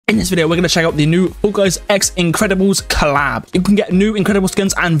In this video, we're going to check out the new Fall Guys X Incredibles collab. You can get new Incredible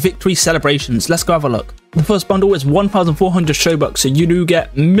skins and victory celebrations. Let's go have a look. The first bundle is 1,400 Showbucks, so you do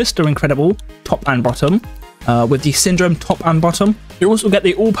get Mr. Incredible top and bottom, with the Syndrome top and bottom. You also get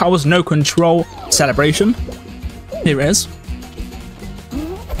the All Powers No Control celebration. Here it is.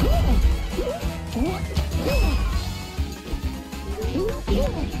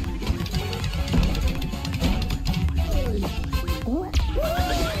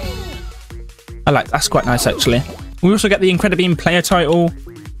 That's quite nice actually. We also get the Incredibeam player title,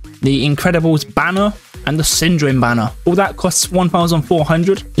 the Incredibles banner, and the Syndrome banner. All that costs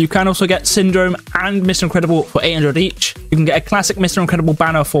 1,400. You can also get Syndrome and Mr. Incredible for 800 each. You can get a classic Mr. Incredible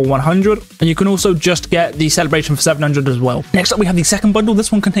banner for 100, and you can also just get the celebration for 700 as well. Next up, we have the second bundle.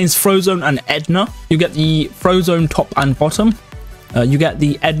 This one contains Frozone and Edna. You get the Frozone top and bottom. You get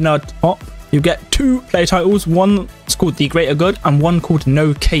the Edna top. You get two player titles, one is called The Greater Good and one called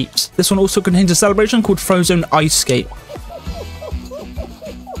No Capes. This one also contains a celebration called Frozone Ice Skate.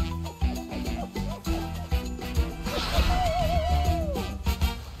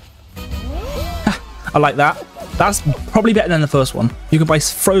 I like that. That's probably better than the first one. You can buy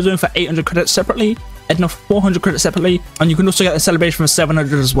Frozone for 800 credits separately, Edna for 400 credits separately, and you can also get the celebration for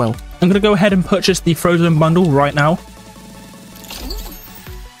 700 as well. I'm going to go ahead and purchase the Frozone bundle right now.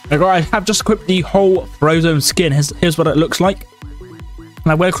 I have just equipped the whole Frozone skin. Here's what it looks like. And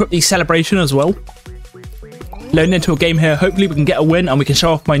I will equip the celebration as well. Loading into a game here. Hopefully we can get a win and we can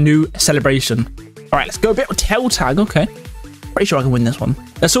show off my new celebration. Alright, let's go a bit with tail tag. Okay. Pretty sure I can win this one.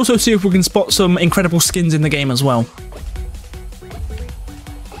 Let's also see if we can spot some incredible skins in the game as well.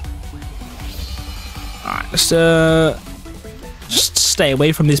 Alright, let's just stay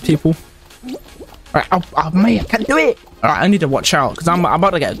away from these people. Alright, oh man, I can't do it! Alright, I need to watch out, because I'm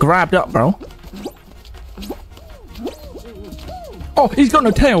about to get grabbed up, bro. Oh, he's got no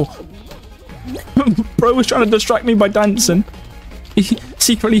tail! Bro was trying to distract me by dancing. He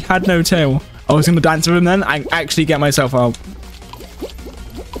secretly had no tail. I was going to dance with him then, and actually get myself out.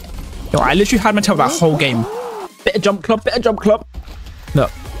 Yo, I literally had my tail that whole game. Bit of jump club, bit of jump club.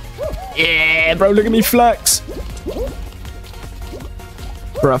 Look. Yeah, bro, look at me flex.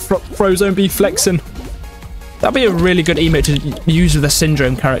 Bro, Frozone be flexing. That'd be a really good emote to use with the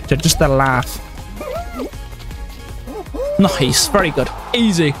Syndrome character, just the laugh. Nice, very good.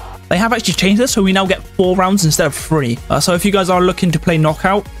 Easy. They have actually changed this, so we now get 4 rounds instead of 3. So if you guys are looking to play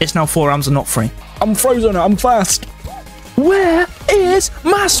Knockout, it's now 4 rounds and not 3. I'm Frozone, I'm fast. Where is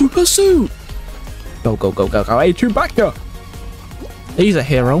my super suit? Go, go, go, go, go. Hey, Chewbacca. He's a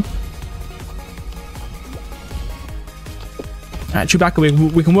hero. Alright,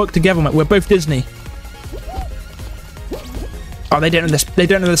 Chewbacca, we can work together, mate. We're both Disney. Oh, they don't know this. They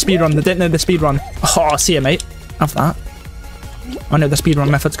don't know the speed run. They don't know the speed run. Oh, see ya, mate. Have that. I know the speed run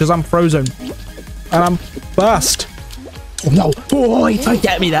methods because I'm Frozone and I'm fast. Oh no! Oh, he tried to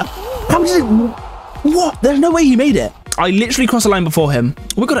get me there. How did it? What? There's no way he made it. I literally crossed the line before him.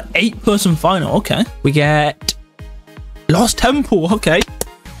 We got an 8-person final. Okay. We get Lost Temple. Okay.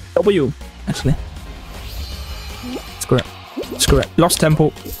 W. Actually. Screw it. Screw it. Lost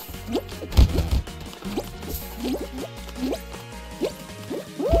Temple.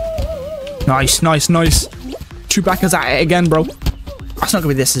 Nice, nice, nice. Chewbacca's at it again, bro. That's not gonna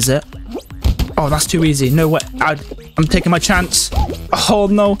be this, is it? Oh, that's too easy. No way. I'm taking my chance. Oh,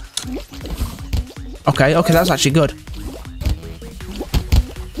 no. Okay, okay, that's actually good.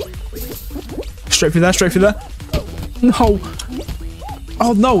 Straight through there, straight through there. No.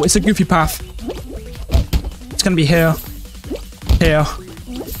 Oh, no, it's a goofy path. It's gonna be here. Here.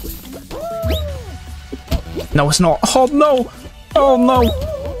 No, it's not. Oh, no. Oh, no.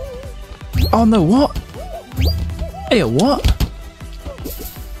 Oh no, what? Hey, what?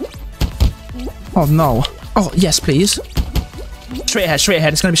 Oh no. Oh, yes, please. Straight ahead, straight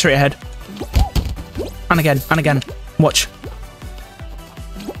ahead. It's gonna be straight ahead. And again, and again. Watch.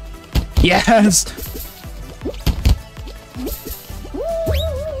 Yes!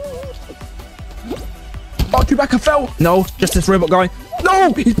 Oh, Chewbacca fell! No, just this robot guy.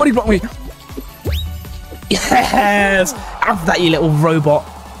 No! He's body blocked me! Yes! Have that, you little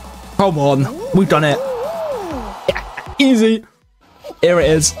robot. Come on, we've done it. Yeah, easy. Here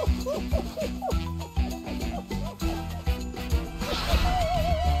it is.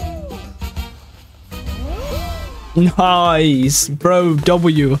 Nice, bro.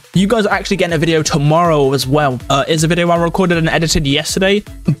 W. You guys are actually getting a video tomorrow as well. It's a video I recorded and edited yesterday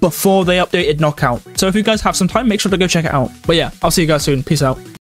before they updated Knockout. So if you guys have some time, make sure to go check it out. But yeah, I'll see you guys soon. Peace out.